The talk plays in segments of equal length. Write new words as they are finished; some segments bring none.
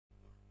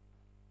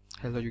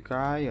Hello you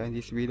guys, in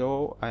this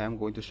video I am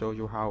going to show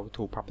you how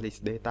to publish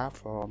data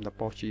from the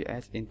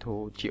PostGIS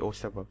into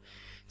GeoServer.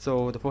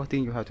 So the first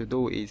thing you have to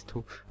do is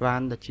to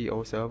run the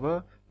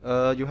GeoServer.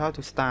 You have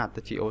to start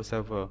the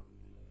GeoServer.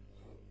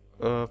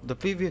 The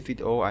previous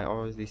video I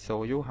already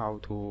showed you how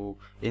to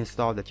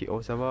install the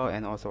GeoServer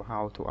and also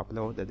how to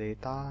upload the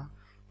data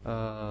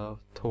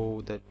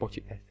to the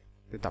PostGIS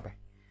database.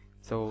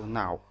 So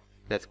now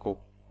let's go.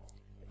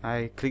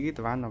 I clicked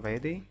run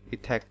already.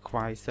 It takes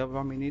quite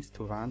several minutes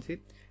to run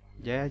it.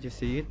 Yeah, you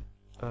see it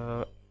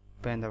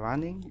when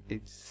running,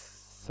 it's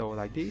so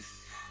like this,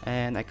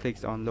 and I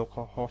click on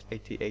localhost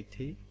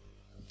 8080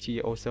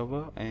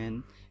 GeoServer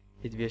and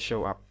it will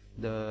show up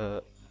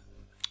the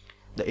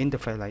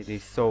interface like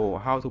this. So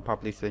how to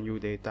publish the new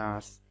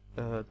data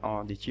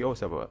on the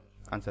GeoServer?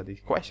 Answer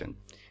this question.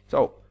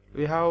 So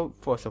we have,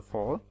 first of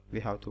all, we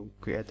have to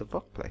create a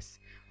workplace.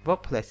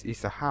 Workplace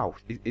is a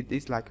house. It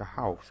is like a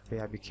house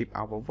where we keep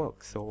our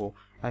work. So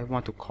I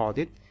want to call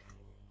it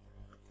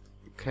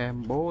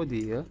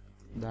Cambodia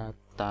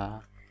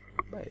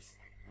database.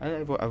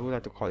 I would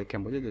like to call it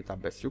Cambodia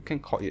database. You can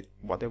call it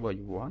whatever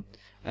you want,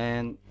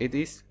 and it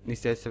is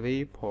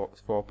necessary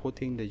for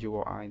putting the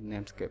URI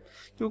namescape.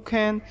 You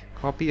can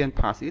copy and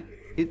paste it.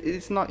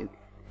 It's not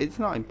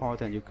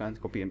important. You can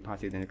copy and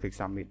paste it and click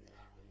submit.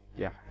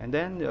 Yeah, and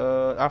then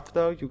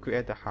after you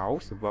create the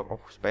house,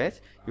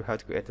 workspace, you have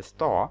to create a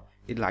store.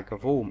 It's like a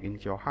room in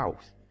your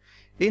house.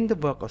 In the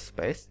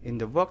workspace,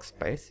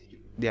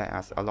 there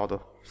are a lot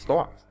of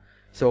stores.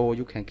 So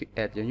you can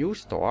add a new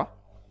store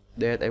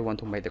that I want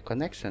to make the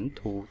connection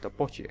to the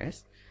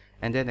PostGIS,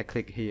 and then I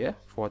click here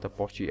for the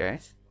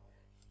PostGIS,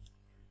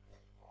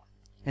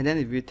 and then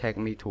it will take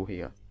me to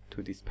here,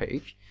 to this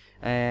page.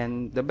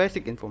 And the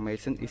basic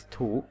information is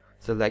to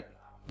select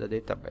the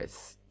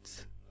database,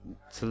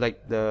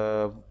 select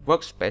the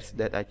workspace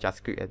that I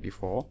just created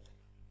before,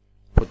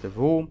 put the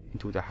room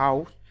into the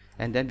house,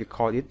 and then we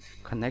call it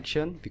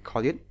connection. We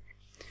call it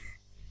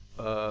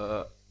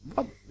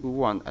what we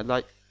want. I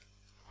like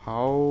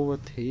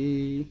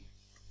poverty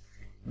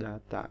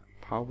data,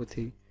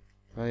 poverty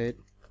rate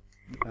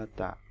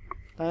data.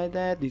 Like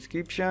that.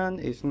 Description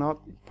is not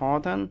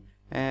important,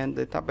 and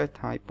the database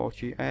type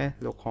PostGIS,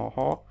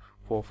 localhost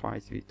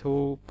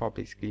 4532,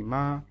 public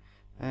schema,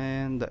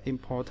 and the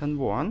important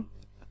one,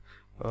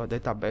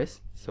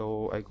 database.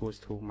 So I go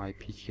to my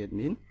PC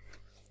admin,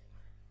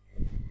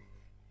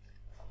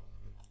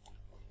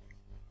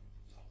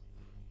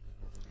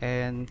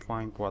 and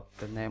find what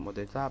the name of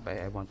the database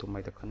I want to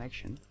make the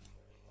connection.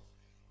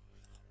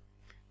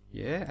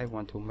 Yeah, I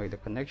want to make the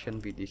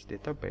connection with this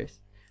database,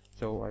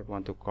 so I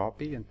want to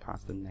copy and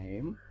paste the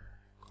name,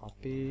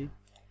 copy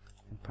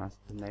and paste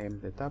the name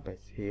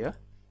database here.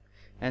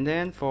 And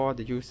then for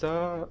the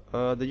user,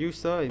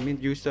 it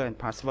means user and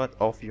password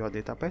of your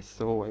database,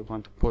 so I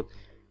want to put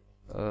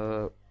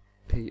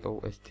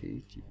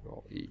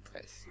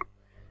PostGIS.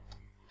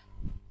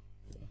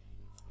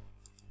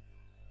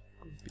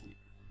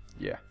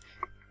 Yeah.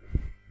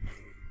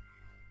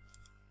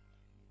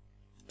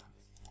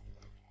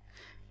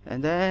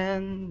 And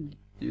then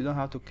you don't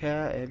have to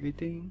care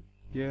everything.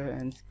 Yeah,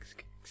 and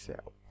click save.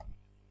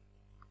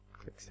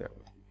 Click save.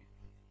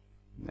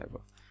 Never.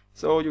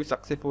 So you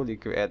successfully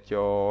create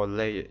your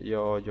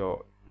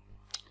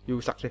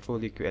you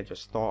successfully create your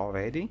store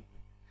already.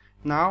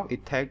 Now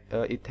it take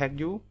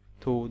you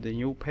to the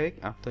new page.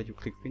 After you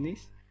click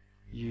finish,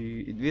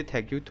 it will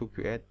take you to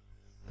create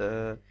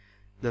the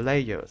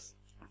layers.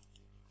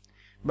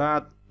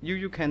 But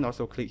you can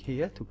also click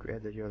here to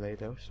create your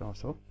layers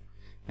also.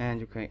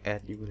 And you can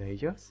add new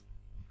layers,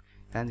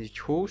 and you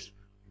choose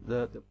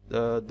the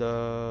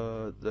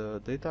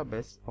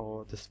database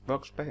or the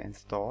workspace and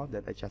store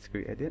that I just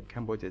created,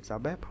 Cambodia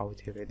database,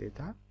 poverty rate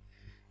data,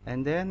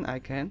 and then I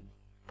can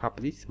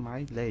publish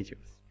my layers.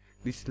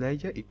 This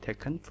layer is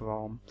taken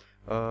from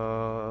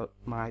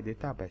my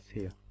database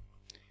here.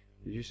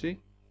 You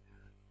see,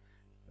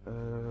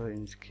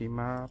 in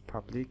schema,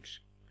 public,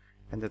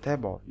 and the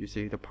table, you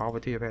see the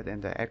poverty rate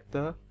and the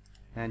actor.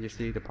 And you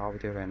see the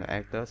poverty rate and the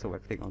actor, so I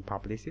click on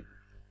publish it.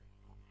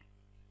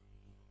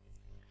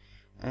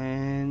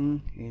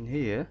 And in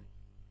here,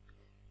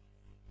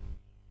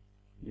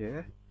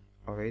 yeah,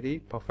 already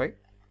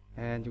perfect.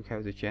 And you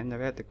have to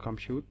generate the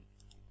compute,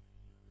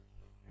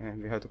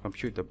 and we have to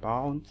compute the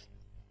bounds,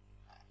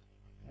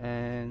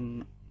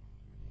 and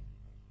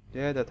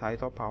yeah, the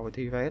title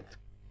poverty rate.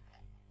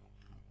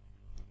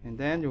 And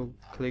then you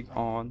click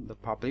on the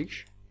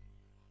publish.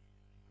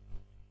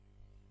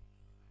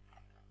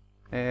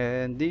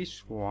 And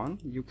this one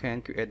you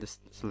can create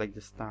select the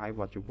style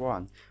what you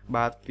want,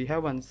 but we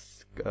haven't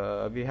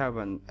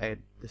add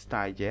the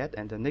style yet.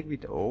 And the next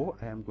video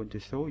I am going to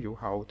show you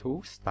how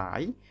to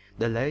style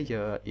the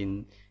layer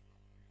in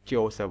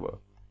GeoServer.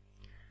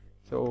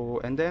 So,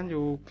 and then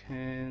you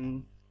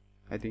can,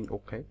 I think,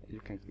 okay, you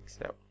can click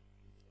save.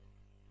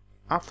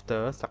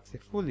 After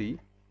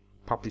successfully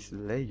publish the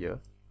layer,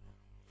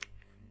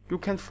 you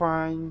can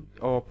find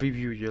or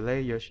preview your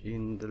layers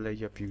in the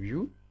layer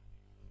preview,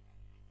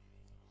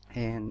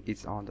 and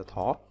it's on the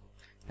top,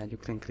 and you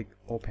can click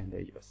open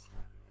layers.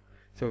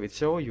 So it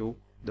shows you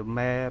the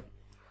map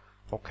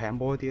or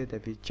Cambodia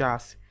that we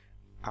just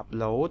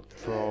upload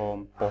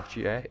from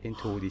PostGIS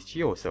into this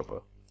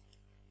GeoServer.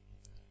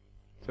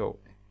 So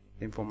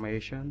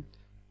information,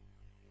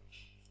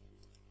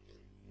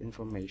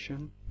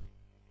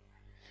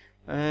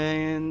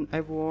 and I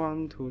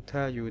want to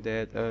tell you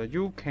that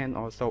you can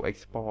also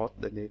export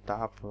the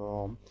data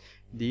from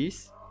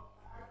this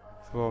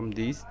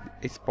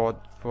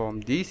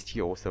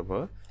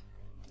GeoServer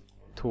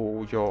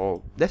to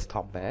your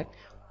desktop bag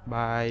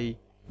by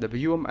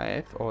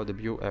WMF or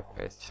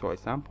WFS. For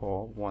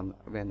example,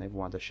 when I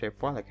want a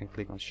shapefile, I can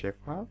click on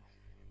shapefile.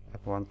 I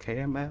want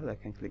KML, I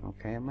can click on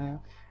KML,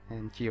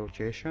 and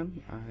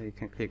GeoJSON, I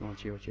can click on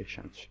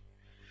GeoJSON.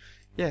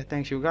 Yeah,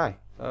 thanks you guys.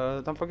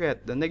 Don't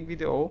forget, the next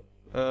video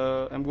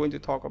I'm going to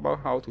talk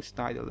about how to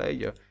style the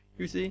layer.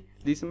 You see,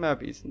 this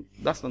map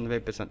doesn't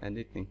represent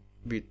anything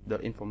with the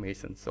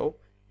information. So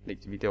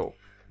next video,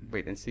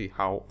 wait and see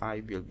how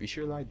I will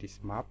visualize this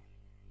map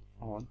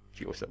on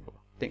GeoServer.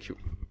 Thank you.